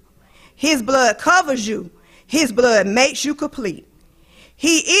washes you. His blood covers you. His blood makes you complete.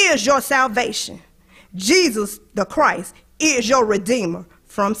 He is your salvation. Jesus, the Christ, is your redeemer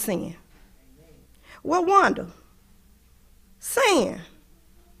from sin. Well, Wanda, sin.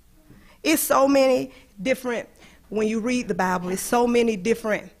 It's so many different, when you read the Bible, it's so many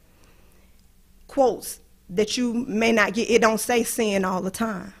different quotes that you may not get. It don't say sin all the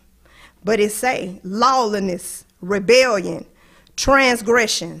time. But it say lawlessness, rebellion,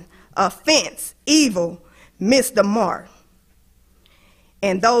 transgression, offense, evil, miss the mark.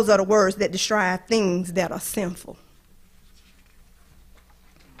 And those are the words that describe things that are sinful.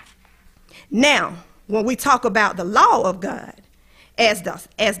 Now, when we talk about the law of God as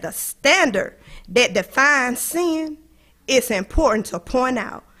the standard that defines sin, it's important to point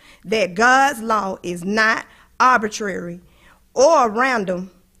out that God's law is not arbitrary or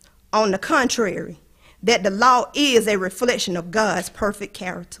random. On the contrary, that the law is a reflection of God's perfect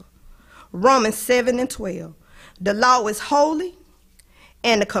character. Romans 7 and 12. The law is holy,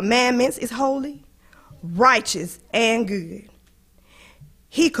 and the commandments is holy, righteous, and good.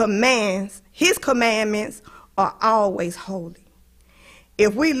 His commandments are always holy.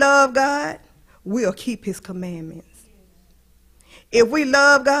 If we love God, we'll keep his commandments. If we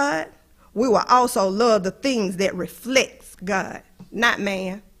love God, we will also love the things that reflects God, not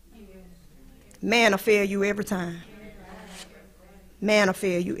man. Man will fail you every time. Man will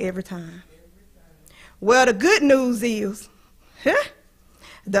fail you every time. Well, the good news is,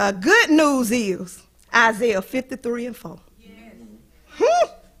 Isaiah 53 and 4.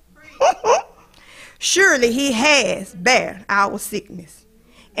 Surely he has bare our sickness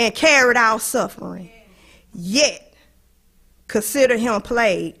and carried our suffering. Yet consider him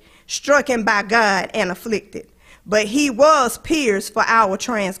plagued, stricken by God and afflicted. But he was pierced for our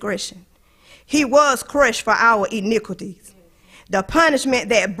transgression. He was crushed for our iniquities. The punishment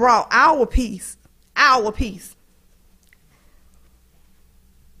that brought our peace,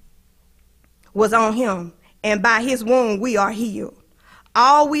 was on him, and by his wound we are healed.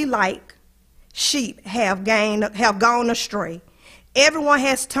 All we like sheep have gone astray. Everyone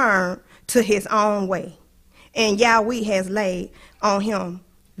has turned to his own way, and Yahweh has laid on him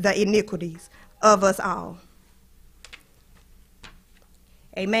the iniquities of us all.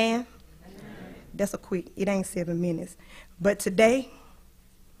 Amen. That's a quick, it ain't 7 minutes. But today,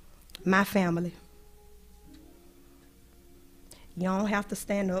 my family, you don't have to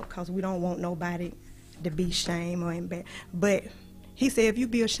stand up because we don't want nobody to be shamed or embarrassed. But he said, if you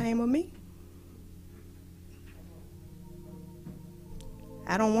be ashamed of me,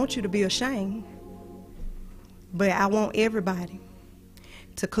 I don't want you to be ashamed. But I want everybody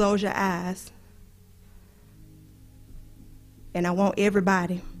to close your eyes. And I want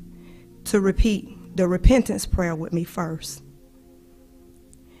everybody to repeat the repentance prayer with me first.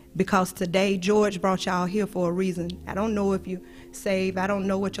 Because today, George brought y'all here for a reason. I don't know if you saved. I don't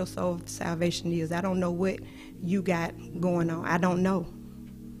know what your soul of salvation is. I don't know what you got going on. I don't know.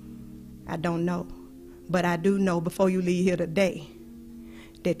 I don't know. But I do know before you leave here today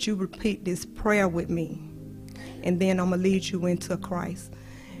that you repeat this prayer with me. And then I'm going to lead you into Christ.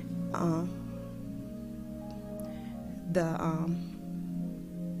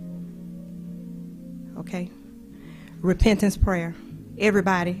 Okay? Repentance prayer.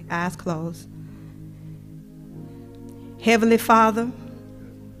 Everybody, eyes closed. Heavenly Father,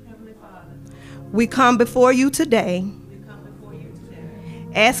 we come before you today,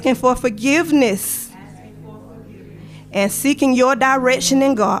 asking for forgiveness and seeking your direction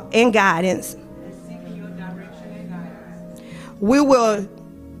and guidance.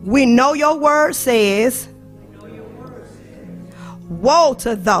 We know your word says, woe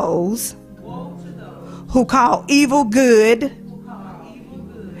to those who call evil good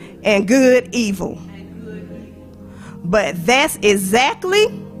and good evil. But that's exactly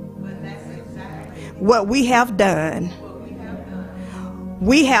what we have done.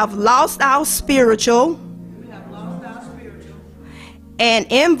 We have lost our spiritual and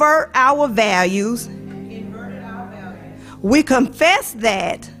invert our values. We confess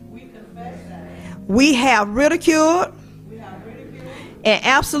that we have ridiculed and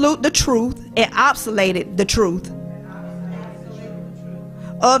absolute the truth and obsoleted the truth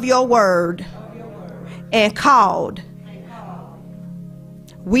of your word and called.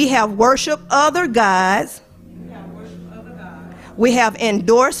 We have worshiped other gods. We have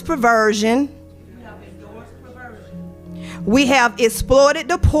endorsed perversion. We have exploited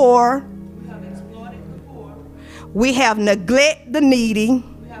the poor. We have neglected the needy.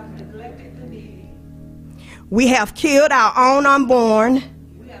 We have killed our own unborn.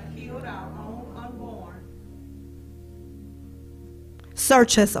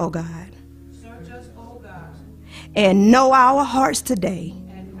 Search us, O God. And know our hearts today.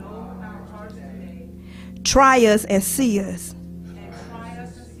 Try us and see us.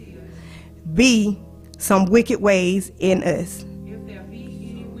 Be some wicked ways in us.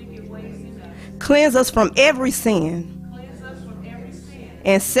 Cleanse us from every sin.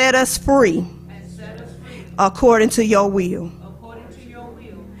 And set us free according to your will.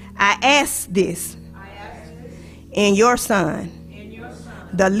 I ask this in your Son,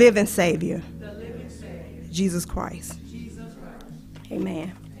 the living Savior, Jesus Christ.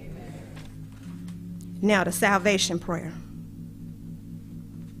 Amen. Now the salvation prayer.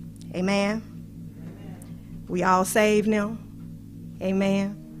 Amen. We all saved now.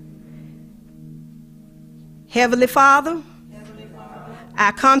 Amen. Heavenly Father,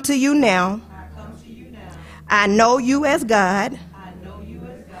 I come to you now. I know you as God,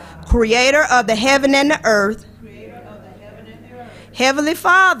 creator of the heaven and the earth. Heavenly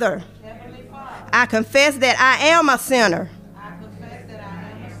Father, I confess that I am a sinner.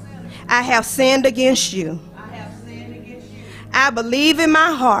 I have sinned against you. I believe in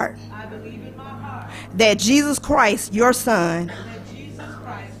my heart that Jesus Christ, your Son,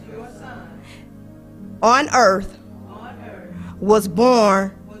 on earth was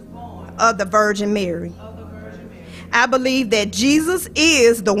born of the Virgin Mary. I believe that Jesus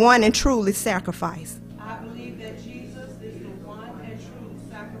is the one and truly sacrifice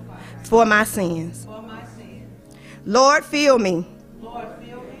for my sins. Lord, fill me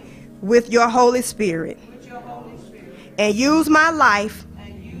with your Holy Spirit and use my life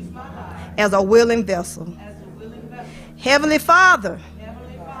as a willing vessel. Heavenly Father,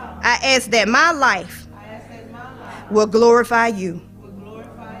 I ask that my life will glorify you.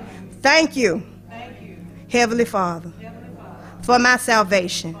 Thank you, Heavenly Father, for my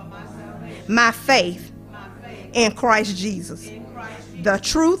salvation, my faith in Christ Jesus. The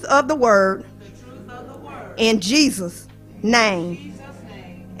truth of the word in Jesus' name.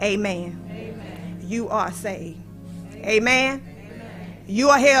 Amen. You are saved. Amen. You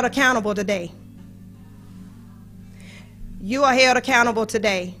are held accountable today. You are held accountable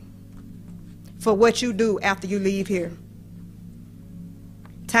today for what you do after you leave here.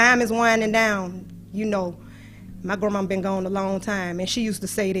 Time is winding down. You know, my grandma been gone a long time, and she used to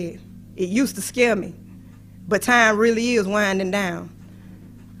say that. It used to scare me, but time really is winding down.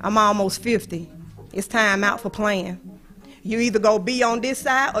 I'm almost 50. It's time out for playing. You either go be on this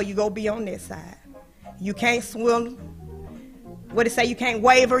side or you go be on this side. You can't swim. What it say? You can't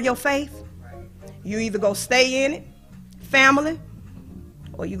waver your faith. You either go stay in it, family,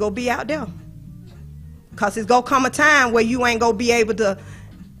 or you go be out there. Because it's going to come a time where you ain't going to be able to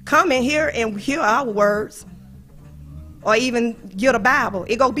come in here and hear our words or even get a Bible.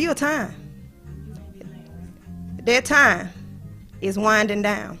 It going to be a time. That time is winding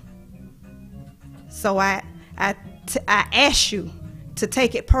down. So I ask you to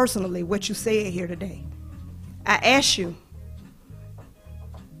take it personally, what you said here today. I ask you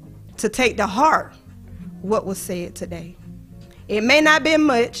to take to heart what was said today. It may not be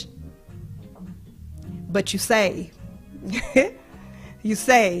much, but you saved. You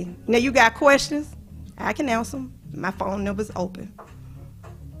saved. Now you got questions, I can answer them. My phone number's open.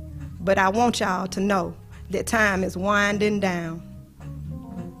 But I want y'all to know that time is winding down.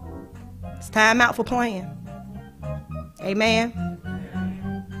 It's time out for playing. Amen.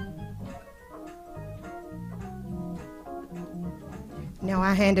 Now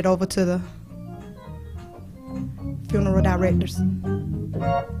I hand it over to the funeral directors.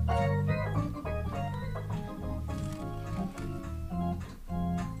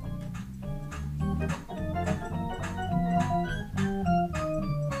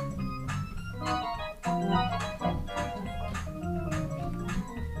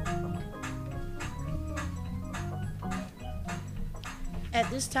 At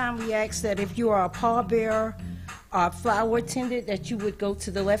this time, we ask that if you are a pallbearer or flower attendant, that you would go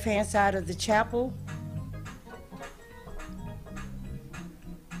to the left-hand side of the chapel.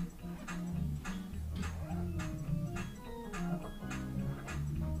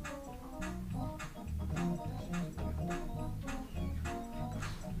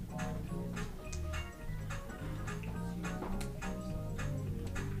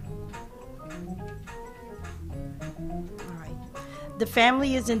 The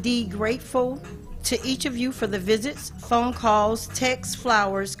family is indeed grateful to each of you for the visits, phone calls, texts,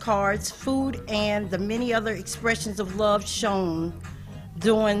 flowers, cards, food, and the many other expressions of love shown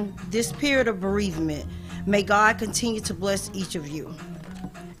during this period of bereavement. May God continue to bless each of you.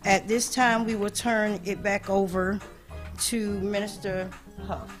 At this time, we will turn it back over to Minister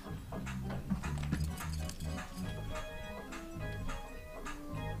Huff.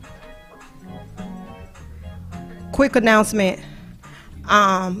 Quick announcement.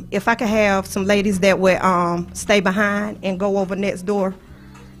 If I could have some ladies that would stay behind and go over next door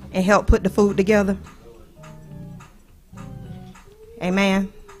and help put the food together.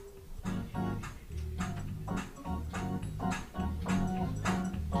 Amen.